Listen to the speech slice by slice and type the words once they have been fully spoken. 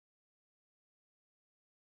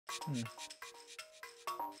Hmm.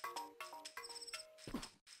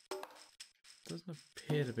 Doesn't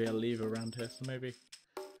appear to be a lever around here, so maybe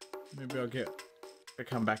I'll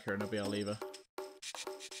come back here and there'll be a lever.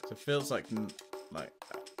 So it feels like I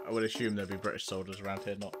would assume there'd be British soldiers around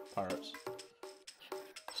here, not pirates.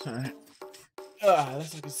 So,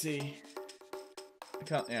 as I can see,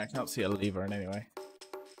 I can't see a lever in any way.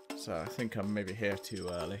 So I think I'm maybe here too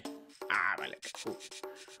early. Ah, my leg. Ooh.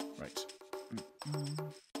 Right.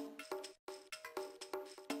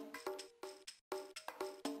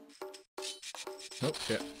 Oh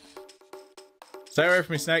shit! Stay away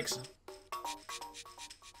from me, snakes.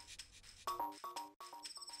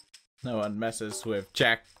 No one messes with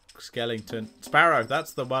Jack Skellington. Sparrow,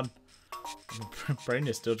 that's the one. My brain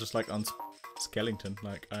is still just like on Skellington.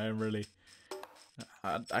 Like, I am really...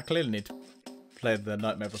 I clearly need to play the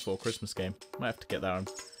Nightmare Before Christmas game. Might have to get that on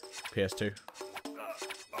PS2.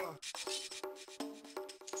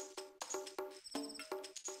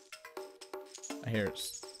 I hear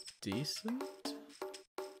it's decent.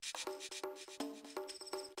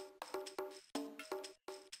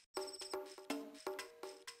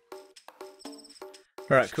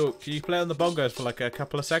 Alright, cool. Can you play on the bongos for like a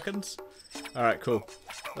couple of seconds? Alright, cool.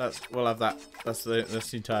 We'll have that. That's the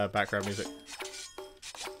entire background music.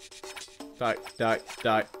 Die, die,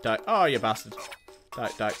 die, die. Oh, you bastard. Die,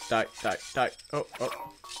 die, die, die, die. Oh,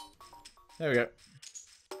 oh. There we go.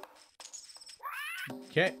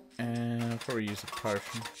 Okay, and I'll probably use a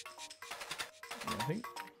potion. I think.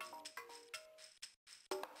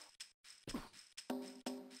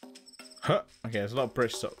 Huh. Okay, there's a lot of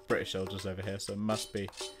British soldiers over here, so it must be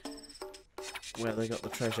where they got the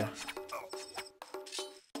treasure.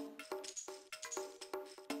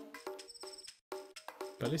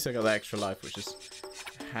 But at least I got that extra life, which is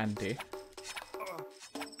handy.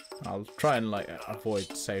 I'll try and like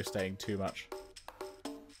avoid save staying too much.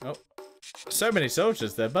 Oh, so many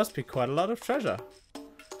soldiers! There must be quite a lot of treasure.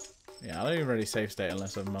 Yeah, I don't even really save state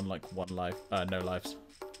unless I'm on like no lives.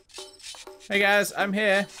 Hey guys, I'm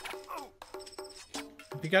here.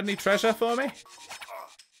 Have you got any treasure for me?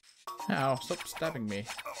 Ow, stop stabbing me.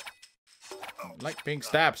 I don't like being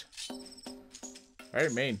stabbed.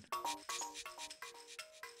 Very mean.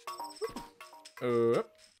 Kind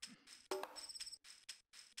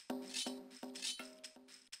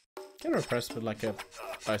of impressed with like a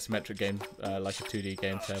isometric game, like a 2D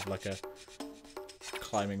game to have like a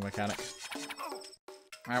climbing mechanic.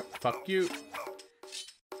 Ow, fuck you.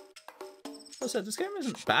 Also, this game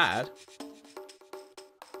isn't bad.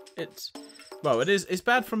 It's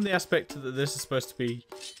bad from the aspect that this is supposed to be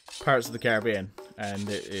Pirates of the Caribbean, and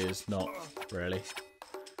it is not really.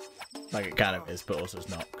 Like, it kind of is, but also it's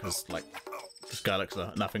not, because, like, this guy looks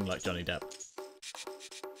nothing like Johnny Depp.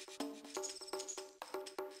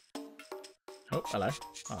 Oh, hello.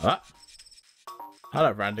 Oh,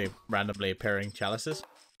 hello, randomly appearing chalices.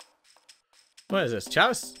 What is this?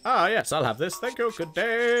 Chalice? Ah, yes, I'll have this. Thank you. Good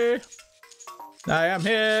day. I am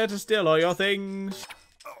here to steal all your things.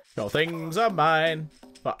 Your things are mine,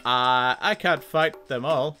 but I can't fight them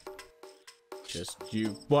all. Just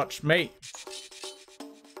you watch me.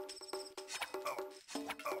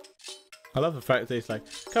 I love the fact that he's like,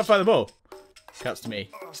 can't fight them all. Cuts to me.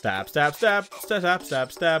 Stab, stab, stab, stab, stab,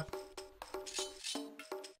 stab, stab.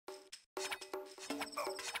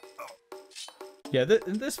 Yeah,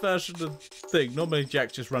 in this version of the thing, normally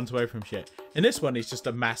Jack just runs away from shit. In this one, he's just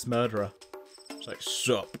a mass murderer. It's like,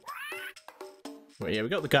 sup. Well, yeah, we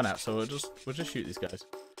got the gun out, so we'll just shoot these guys.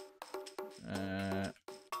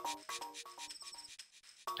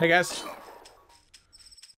 Hey guys.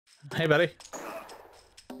 Hey buddy.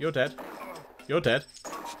 You're dead. You're dead.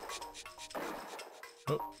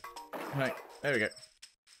 Oh, right, there we go.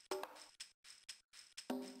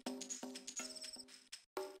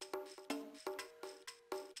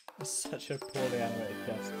 It's such a poorly animated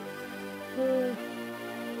cast.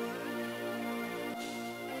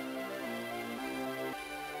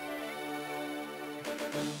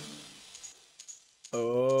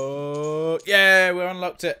 Oh, yeah, we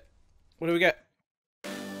unlocked it. What do we get?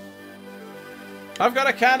 I've got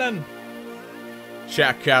a cannon.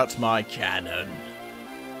 Check out my cannon.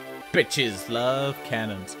 Bitches love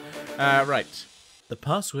cannons. Right. The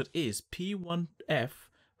password is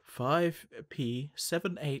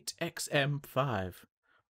P1F5P78XM5.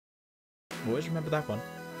 Always remember that one.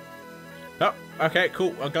 Oh, okay,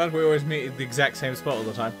 cool. I'm glad we always meet at the exact same spot all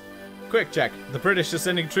the time. Quick, Jack. The British are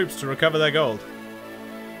sending troops to recover their gold.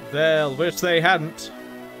 They'll wish they hadn't.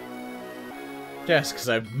 Yes, because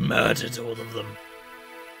I've murdered all of them.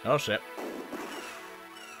 Oh, shit.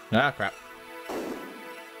 Ah, crap.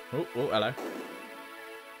 Oh, hello.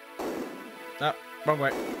 Oh, Wrong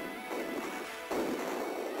way.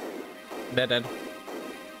 They're dead.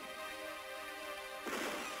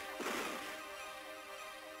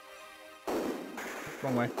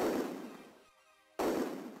 Wrong way.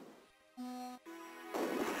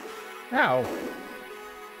 Ow.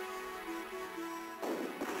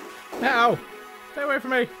 Ow. Stay away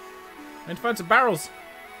from me. I need to find some barrels.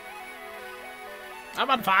 I'm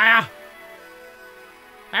on fire.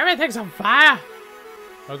 Everything's on fire.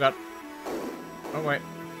 Oh god. Oh wait.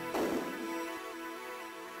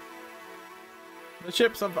 The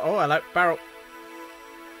ship's on fire. Oh, I like barrel.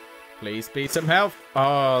 Please be some health.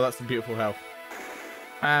 Oh, that's some beautiful health.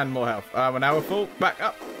 And more health. Well, now we're full. Back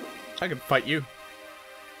up. I can fight you.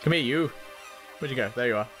 Come here, you. Where'd you go? There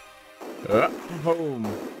you are. Boom.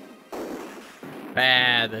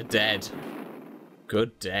 There, they're dead.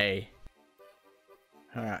 Good day.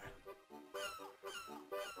 Alright.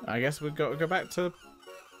 I guess we've got to go back to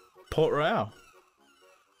Port Royale.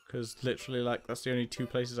 Because literally, like, that's the only two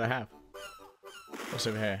places I have. What's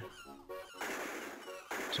over here?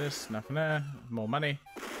 Just nothing there. More money.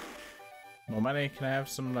 More money. Can I have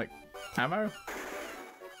some, like, ammo?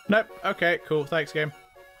 Nope. Okay, cool. Thanks, game.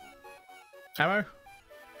 Ammo?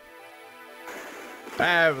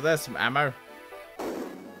 Oh, there's some ammo.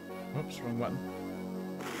 Oops, wrong button.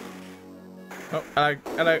 Oh, hello.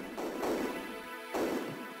 Hello.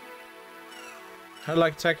 I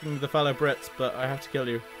like attacking the fellow Brits, but I have to kill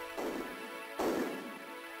you.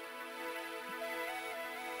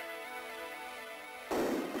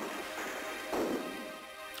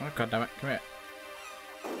 Oh, god damn it. Come here.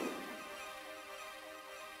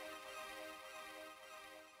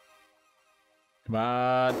 Come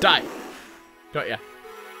on. Die! Got ya.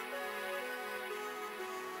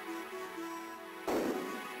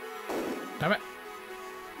 Damn it.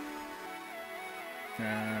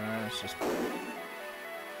 It's just...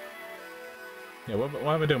 Yeah,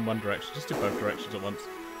 why am I doing one direction? Just do both directions at once.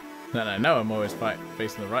 No, I'm always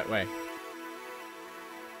facing the right way.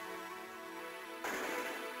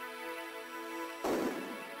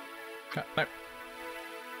 No.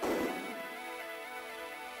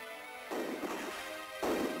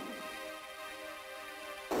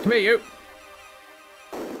 Come here, you!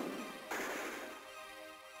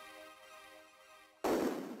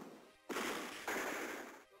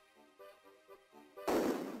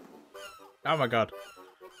 Oh my god.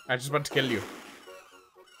 I just want to kill you.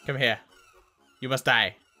 Come here. You must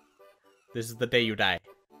die. This is the day you die.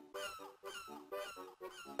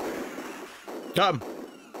 Got him!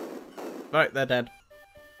 Right, they're dead.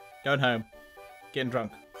 Going home. Getting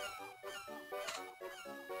drunk.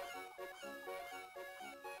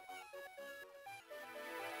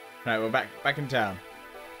 Right, we're back in town.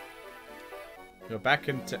 We're back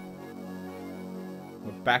into...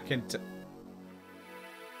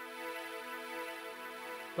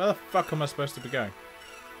 Where the fuck am I supposed to be going?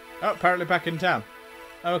 Oh, apparently back in town.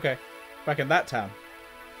 Oh, okay. Back in that town.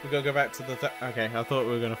 We gotta go back to the... Okay, I thought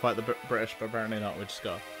we were gonna fight the British, but apparently not. We just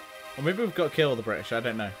got... Or maybe we've got to kill the British. I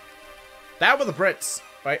don't know. Down with the Brits!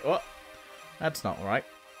 Wait, what? That's not right.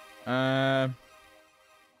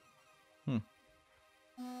 We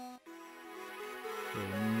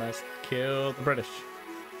must kill the British.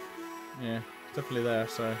 Yeah, definitely there,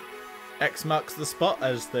 so... X marks the spot,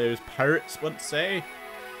 as those pirates once say.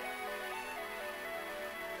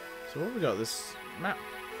 So what have we got? This map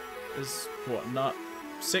is, what, not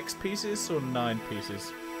 6 pieces or 9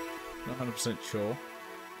 pieces? Not 100% sure.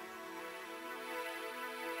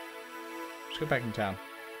 Let's go back in town.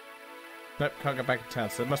 Nope, can't go back in town,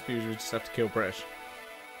 so it must be we just have to kill British.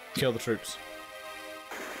 Kill the troops.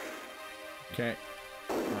 Okay.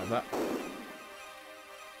 Like that.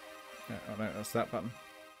 Yeah, oh no, that's that button.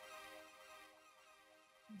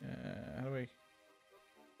 How do we...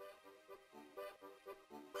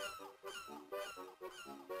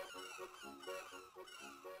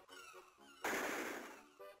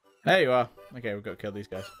 There you are. Okay, we've got to kill these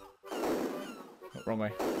guys. Oh, wrong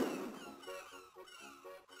way.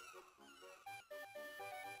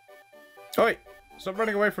 Oi! Stop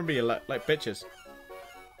running away from me, you like bitches.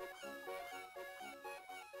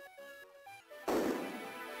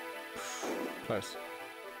 Close.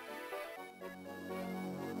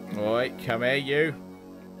 Oi, come here, you.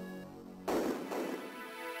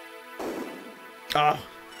 Oh.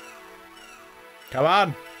 Come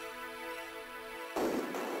on.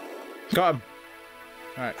 Got him.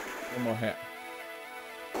 Alright, one more hit.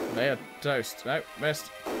 They are toast. Nope,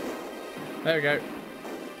 missed. There we go.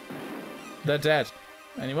 They're dead.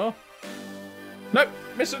 Any more? Nope,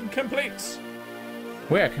 mission complete.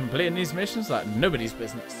 We're completing these missions like nobody's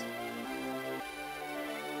business.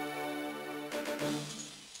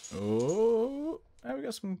 Oh,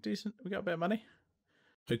 got some decent. We got a bit of money.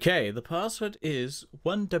 Okay, the password is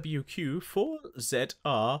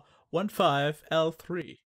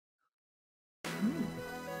 1WQ4ZR15L3.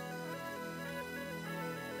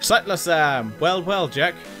 Sightless Sam! Well,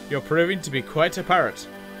 Jack. You're proving to be quite a pirate.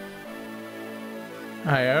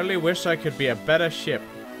 I only wish I could be a better ship.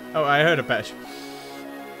 Oh, I heard a better ship.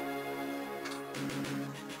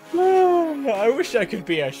 I wish I could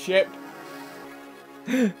be a ship.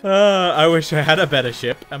 I wish I had a better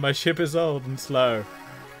ship, and my ship is old and slow.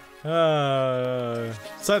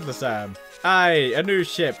 Sightless Sam. Aye, a new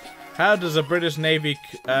ship. How does a British Navy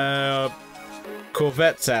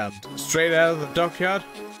corvette sound? Straight out of the dockyard?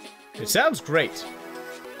 It sounds great.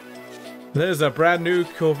 There's a brand new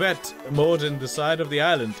corvette moored in the side of the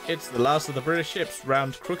island. It's the last of the British ships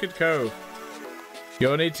round Crooked Cove.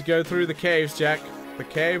 You'll need to go through the caves, Jack. The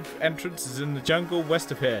cave entrance is in the jungle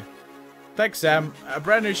west of here. Thanks, Sam. A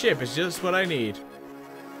brand new ship is just what I need.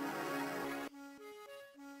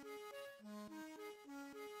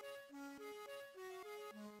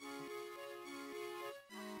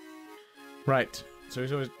 Right. So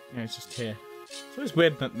he's always... Yeah, he's just here. It's always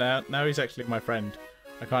weird that now he's actually my friend.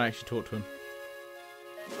 I can't actually talk to him.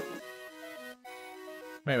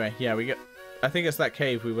 Anyway, yeah, we get... I think it's that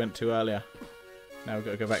cave we went to earlier. Now we've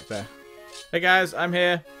got to go back there. Hey guys, I'm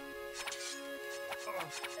here.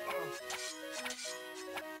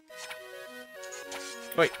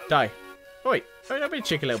 Wait, die. Oh, wait, don't be a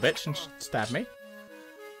cheeky little bitch and stab me.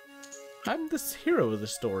 I'm the hero of the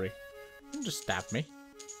story. Don't just stab me.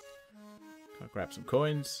 I'll grab some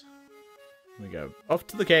coins. We go off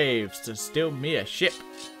to the caves to steal me a ship.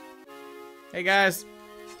 Hey guys.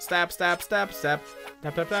 Stab, stab, stab, stab.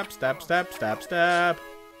 Stab, stab, stab, stab, stab, stab, stab.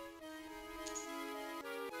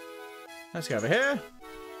 Let's go over here.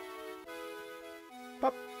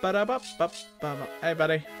 Bop, ba-da, bop, bop, bop. Hey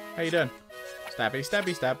buddy, how you doing? Stabby,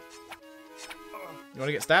 stabby, stab. You want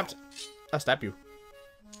to get stabbed? I'll stab you.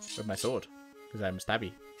 With my sword. Because I'm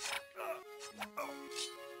stabby.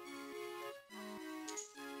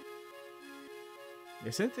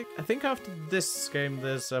 Yes, I think after this game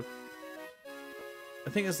there's a... I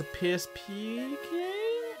think it's the PSP game?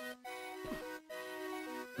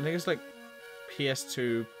 I think it's like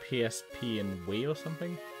PS2, PSP, and Wii or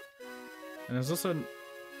something. And there's also...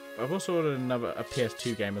 I've also ordered a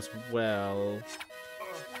PS2 game as well.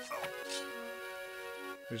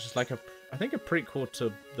 Which is like I think a prequel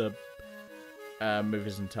to the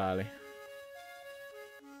movies entirely.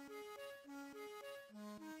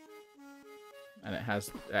 And it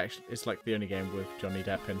has, actually, it's like the only game with Johnny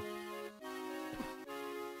Depp in.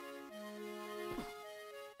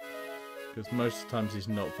 Because most of the times he's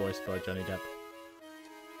not voiced by Johnny Depp.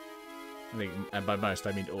 I think, and by most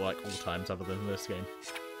I mean all times other than this game.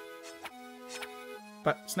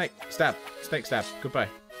 But snake stab, goodbye.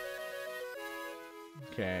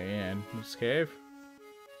 Okay, and this cave.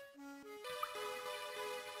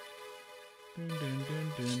 Dun, dun,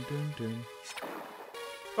 dun, dun, dun, dun.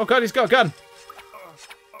 Oh god, he's got a gun!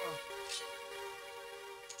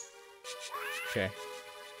 Okay.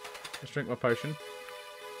 Let's drink my potion.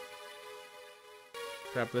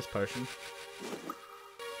 Grab this potion.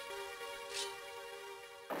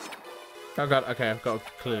 Oh god, okay, I've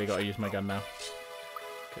clearly got to use my gun now.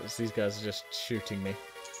 Because these guys are just shooting me.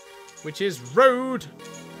 Which is rude!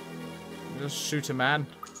 Just shoot a man.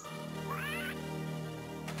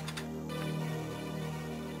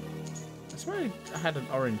 I swear I had an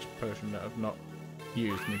orange potion that I've not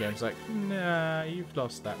used in the game. It's like, nah, you've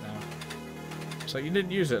lost that now. So you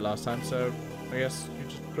didn't use it last time, so I guess you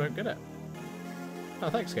just won't get it. Oh,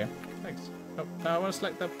 thanks, game. Thanks. Oh, no, I want to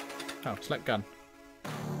select the... Oh, select gun.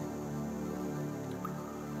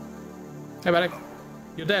 Hey, buddy.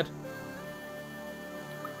 You're dead.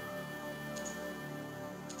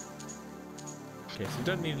 Okay, so you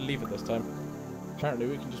don't need to leave it this time. Apparently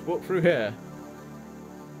we can just walk through here.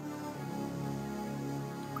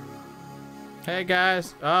 Hey,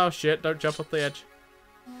 guys. Oh, shit. Don't jump off the edge.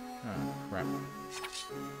 Oh, crap.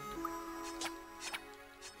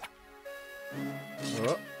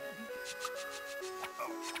 Oh.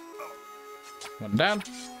 One down.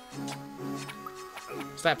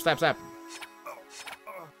 Stab, stab, stab.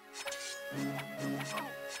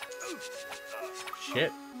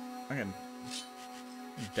 Shit. I'm getting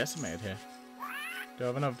decimated here. Do I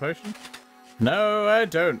have another potion? No, I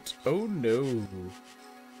don't. Oh, no.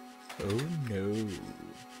 Oh, no.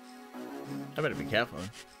 I better be careful.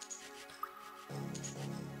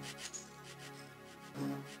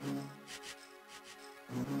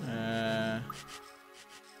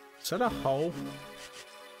 Is that a hole?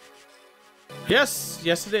 Yes!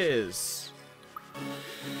 Yes, it is.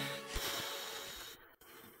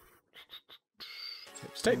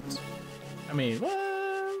 States. I mean,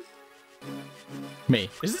 what? Me.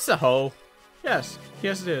 Is this a hole? Yes.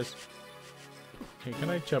 Yes, it is. Okay,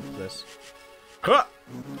 can I jump this?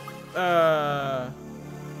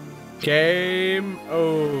 Game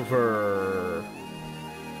over.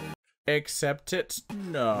 Except it's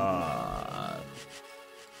not.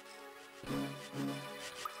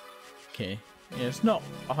 Okay. Yeah, it's not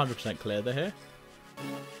 100% clear they're here.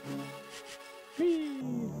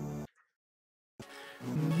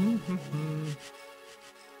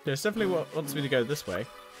 There's definitely what wants me to go this way.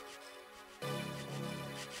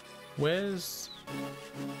 Where's...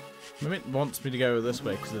 Maybe it wants me to go this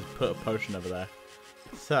way because there's put a potion over there.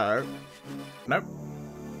 So... Nope.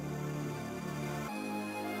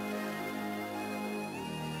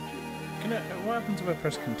 What happens if I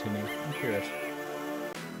press continue? I'm curious.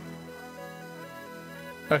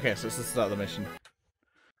 Okay, so it's the start of the mission.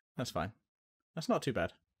 That's fine. That's not too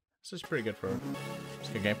bad. This is pretty good for a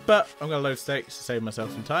good game. But I'm going to load stakes to save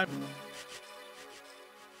myself some time.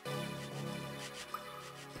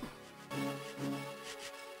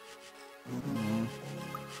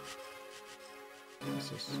 What's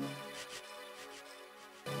this?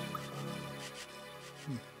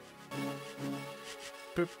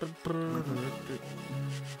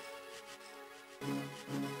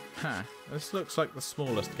 Huh. This looks like the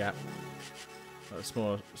smallest gap. The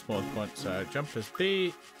smallest point. So jump is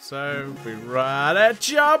B. So we run it,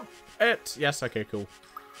 jump it. Yes. Okay. Cool.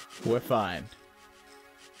 We're fine.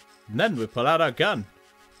 And then we pull out our gun.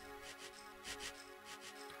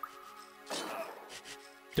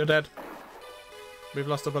 You're dead. We've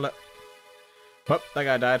lost a bullet. Whoop, that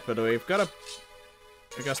guy died, but we've got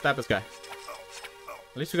to stab this guy.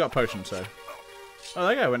 At least we got a potion, so. Oh,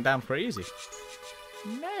 that guy went down pretty easy.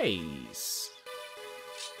 Nice.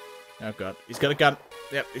 Oh god, he's got a gun.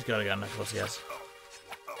 Yep, he's got a gun. Of course he has.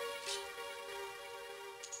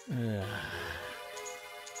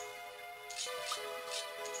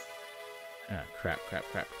 Ah, crap.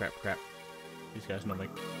 These guys normally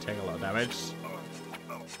take a lot of damage.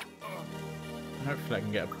 Hopefully I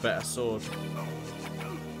can get a better sword.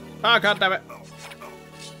 Oh god damn it!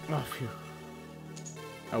 Oh phew.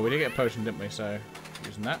 Oh, we did get a potion, didn't we? So,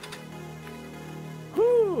 using that.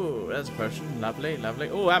 Woo! There's a potion. Lovely, lovely.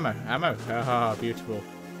 Oh, ammo. Ammo. Ah, beautiful.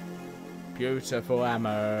 Beautiful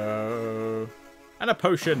ammo. And a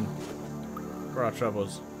potion. For our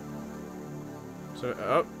troubles.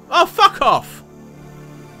 So, oh, fuck off!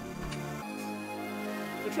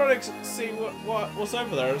 We're trying to see what's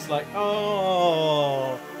over there. It's like,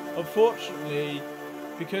 oh, unfortunately,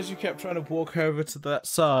 because you kept trying to walk over to that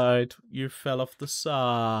side, you fell off the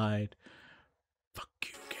side. Fuck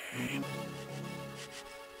you, game.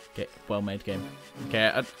 Okay, well-made game.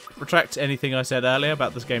 Okay, I retract anything I said earlier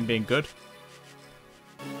about this game being good.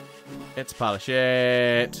 It's a pile of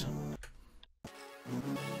shit.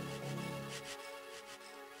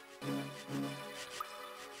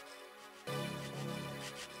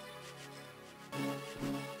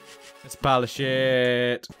 It's a pile of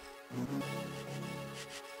shit.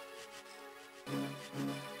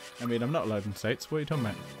 I mean, I'm not loading states. What are you talking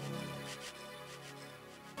about?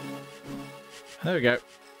 There we go.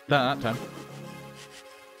 Done that time.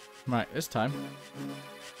 Right, this time.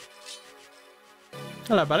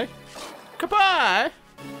 Hello, buddy. Goodbye.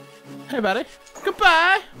 Hey, buddy.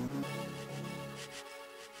 Goodbye.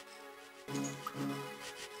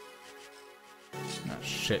 Oh,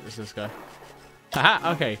 shit, is this guy?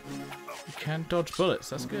 Haha, okay. You can dodge bullets.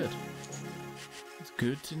 That's good. It's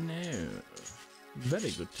good to know.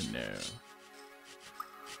 Very good to know.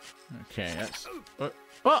 Okay, that's... What?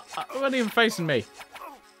 What? It wasn't even facing me.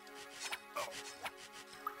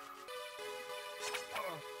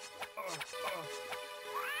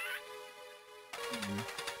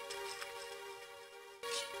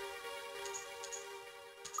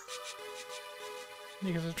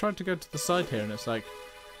 Because I tried to go to the side here and it's like,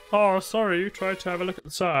 oh, sorry, you tried to have a look at the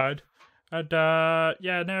side. And,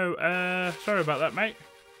 yeah, no, sorry about that, mate.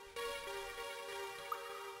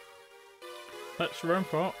 Let's run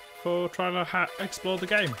for trying to explore the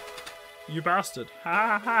game. You bastard.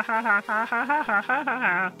 Ha ha ha ha ha ha ha ha ha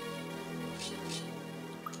ha.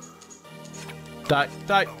 Die,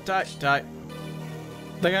 die, die, die.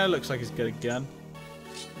 The guy looks like he's got a gun.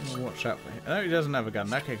 Watch out for him. No, he doesn't have a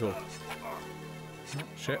gun. Okay, cool. Oh,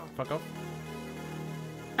 shit, fuck off.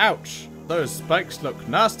 Ouch! Those spikes look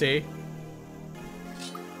nasty.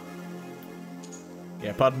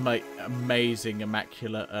 Yeah, pardon my amazing,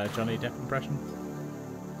 immaculate Johnny Depp impression.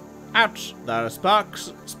 Ouch! Those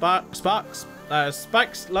sparks, those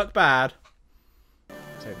spikes look bad.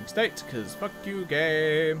 Saving state, because fuck you,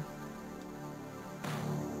 game.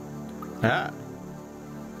 Ah.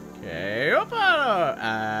 Okay, up,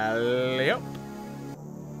 alley-up.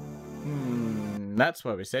 That's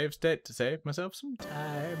why we save state, to save myself some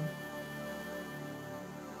time.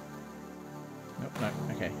 Nope, no,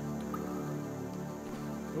 okay.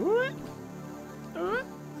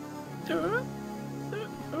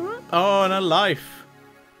 Oh, and a life.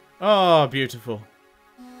 Oh, beautiful.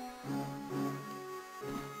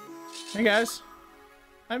 Hey guys,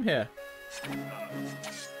 I'm here.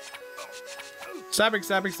 Stabbing,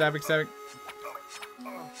 stabbing, stabbing, stabbing.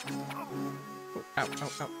 Oh, ow,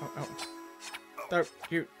 ow, ow, ow, ow. Don't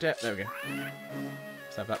you dare. There we go.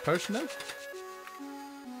 Let's have that potion then.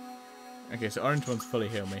 Okay, so orange ones fully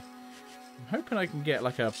heal me. I'm hoping I can get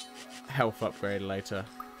like a health upgrade later.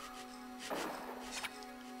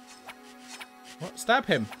 What? Stab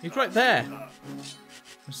him! He's right there! I'm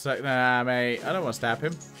just like, nah, mate. I don't want to stab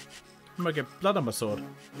him. I might get blood on my sword.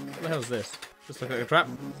 What the hell is this? Just like a trap?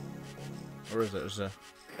 Or is it just a...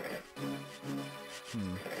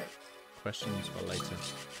 Questions for later.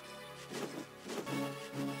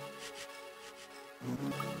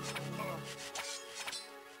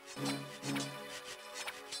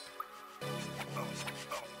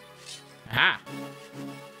 Aha!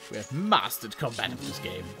 We have mastered combat of this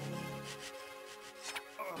game.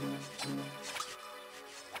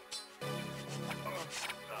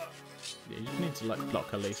 Yeah, you just need to like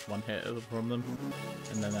block at least one hit from them.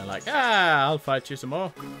 And then they're like, ah, I'll fight you some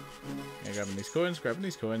more. Yeah, grabbing these coins, grabbing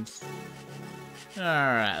these coins.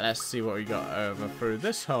 Alright, let's see what we got over through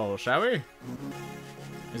this hole, shall we?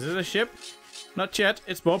 Is it a ship? Not yet,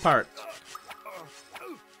 it's more pirates.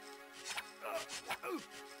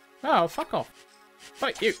 Oh, fuck off.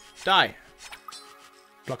 Fight you. Die.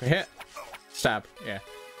 Block a hit. Stab. Yeah.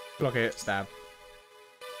 Block a hit. Stab.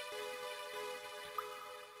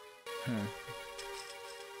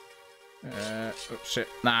 Oh, shit.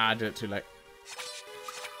 Nah, I did it too late.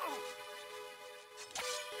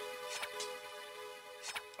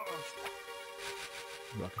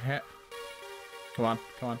 Block a hit. Come on.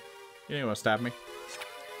 Come on. You don't want to stab me.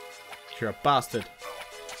 You're a bastard.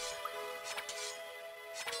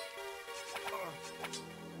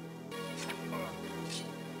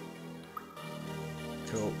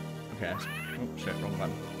 Cool. Okay. Oh, shit. Wrong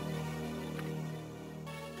button.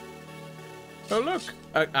 Oh, look!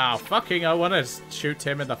 Oh, fucking, I want to shoot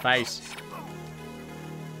him in the face.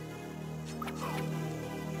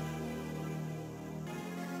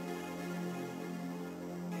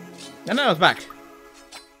 And now it's back.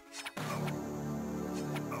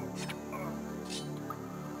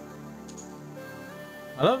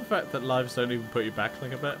 I love the fact that lives don't even put you back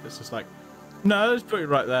like a bit. It's just like, no, let's put you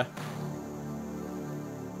right there.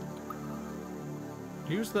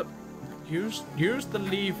 Use the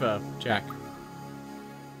lever, Jack.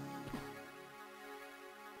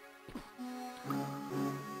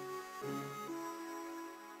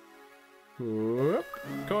 Whoop.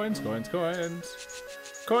 Coins, coins, coins.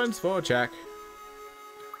 Coins for Jack.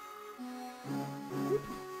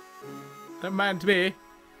 Don't mind me.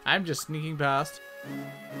 I'm just sneaking past.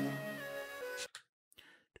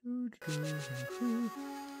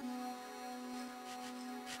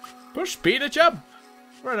 Push speed a jump!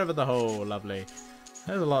 Right over the hole, lovely.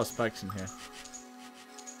 There's a lot of spikes in here.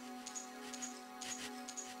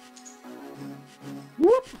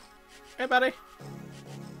 Whoop! Hey, buddy.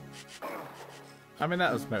 I mean,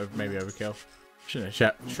 that was maybe overkill. Shouldn't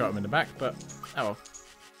have shot him in the back, but oh well.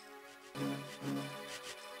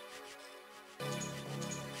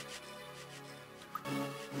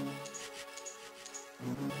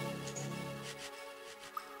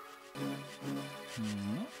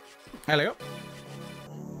 Hello.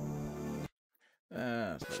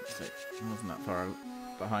 So let's see. I wasn't that far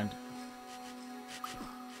behind.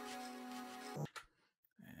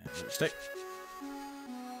 Stick.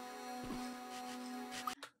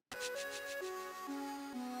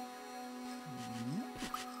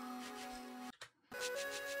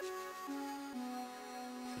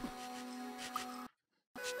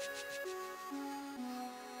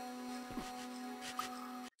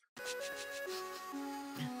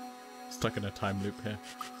 Stuck in a time loop here.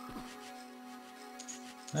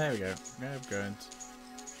 There we go. Yeah, I'm going.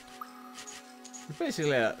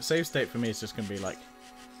 Basically, a save state for me is just going to be like,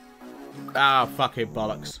 ah, fucking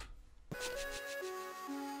bollocks.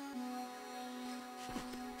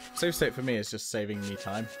 Save state for me is just saving me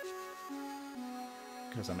time.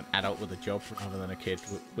 Because I'm an adult with a job rather than a kid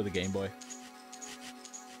with a Game Boy.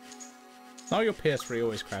 Now your PS3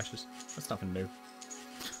 always crashes. That's nothing new.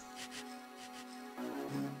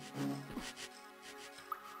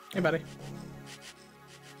 Hey, buddy.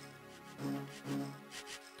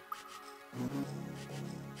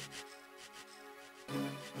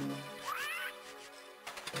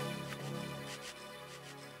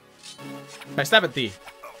 I stab at thee.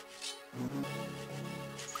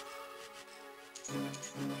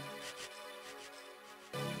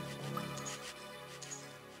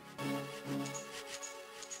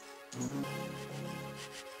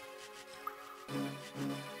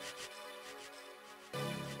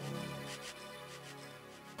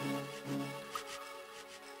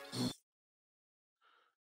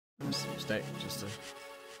 State just to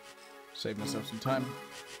save myself some time.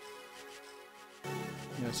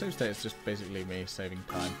 Yeah, save state is just basically me saving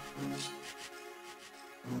time.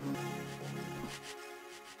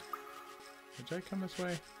 Did I come this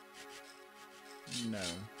way? No.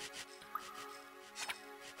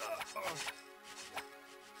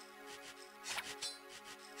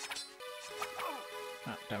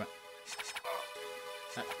 Ah, damn it.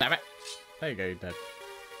 Ah, damn it. There you go, you're dead.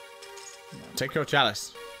 Take your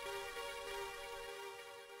chalice.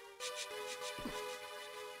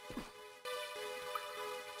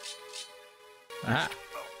 Aha.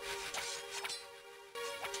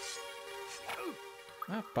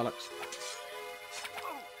 Ah, bollocks.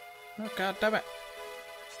 Oh, god damn it.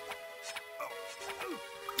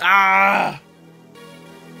 Ah!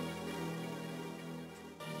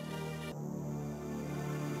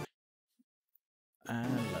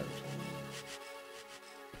 And load.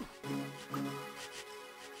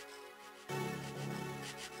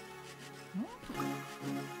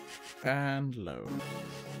 And load.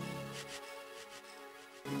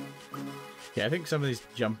 Yeah, I think some of these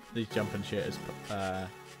jump and shit is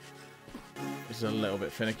a little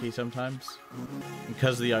bit finicky sometimes.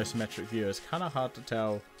 Because of the isometric view, it's kind of hard to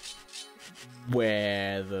tell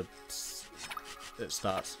where it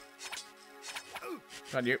starts. Come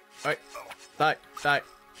on, you. Right. Die. Die.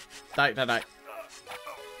 Die, die, die.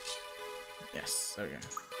 Yes, there we go.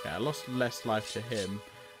 Okay, I lost less life to him.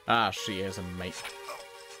 Ah, she is a mate.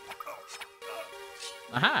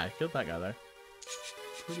 Aha, I killed that guy though.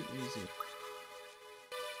 Pretty easy.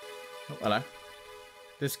 Oh, hello.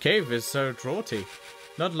 This cave is so draughty.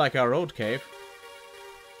 Not like our old cave.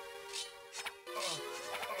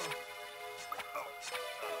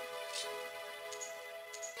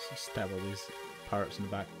 Let's stab all these pirates in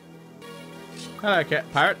the back. Hello,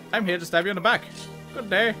 pirate. I'm here to stab you in the back. Good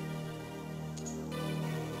day.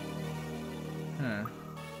 Huh.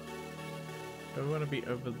 Do we want to be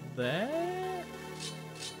over there?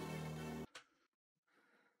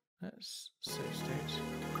 Let's save state.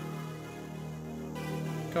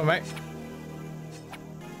 Come on, mate.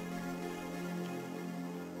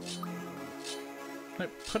 No,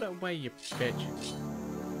 put it away, you bitch.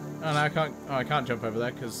 Oh no, I can't. Oh, I can't jump over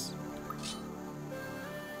there because.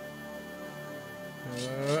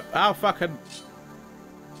 Oh fucking!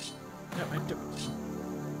 No, I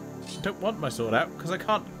don't want my sword out because I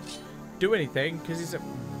can't do anything because he's a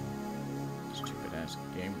stupid ass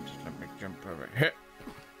game. Just let me jump over here.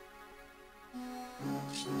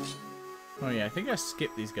 Oh yeah, I think I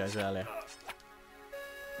skipped these guys earlier.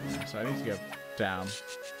 Yeah, so I need to go down.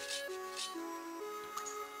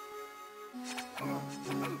 So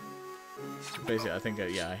basically, I think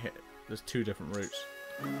yeah, I hit. There's two different routes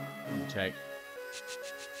you take.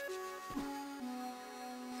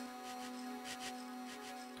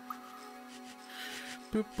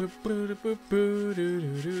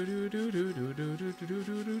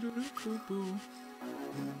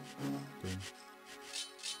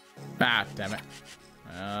 Ah, damn it.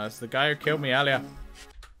 That's the guy who killed me earlier.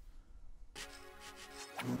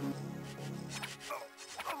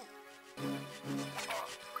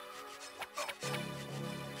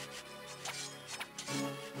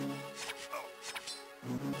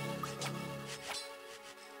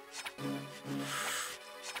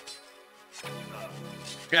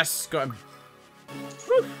 Yes, got him.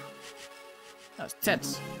 Woo. That was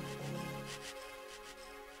tense.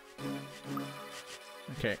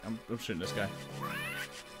 Okay, I'm shooting this guy.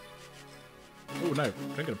 Oh no,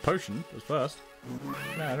 drinking a potion was first.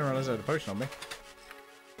 No, I didn't realize I had a potion on me.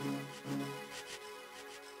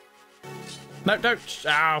 No, don't!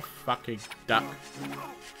 Oh, fucking duck.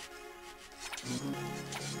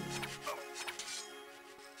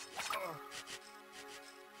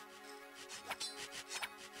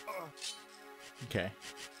 Okay.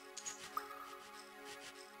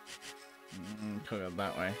 Can't go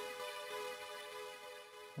that way.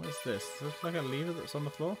 What is this? Is this like a lever that's on the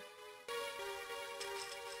floor?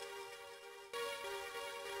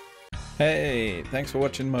 Hey, thanks for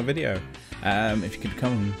watching my video. If you could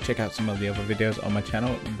come and check out some of the other videos on my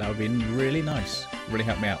channel, that would be really nice. Really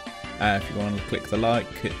help me out. If you want to click the like,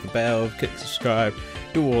 click the bell, click subscribe,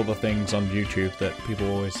 do all the things on YouTube that people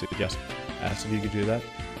always suggest. So if you could do that,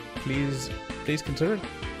 please consider it.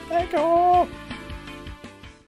 Thank you!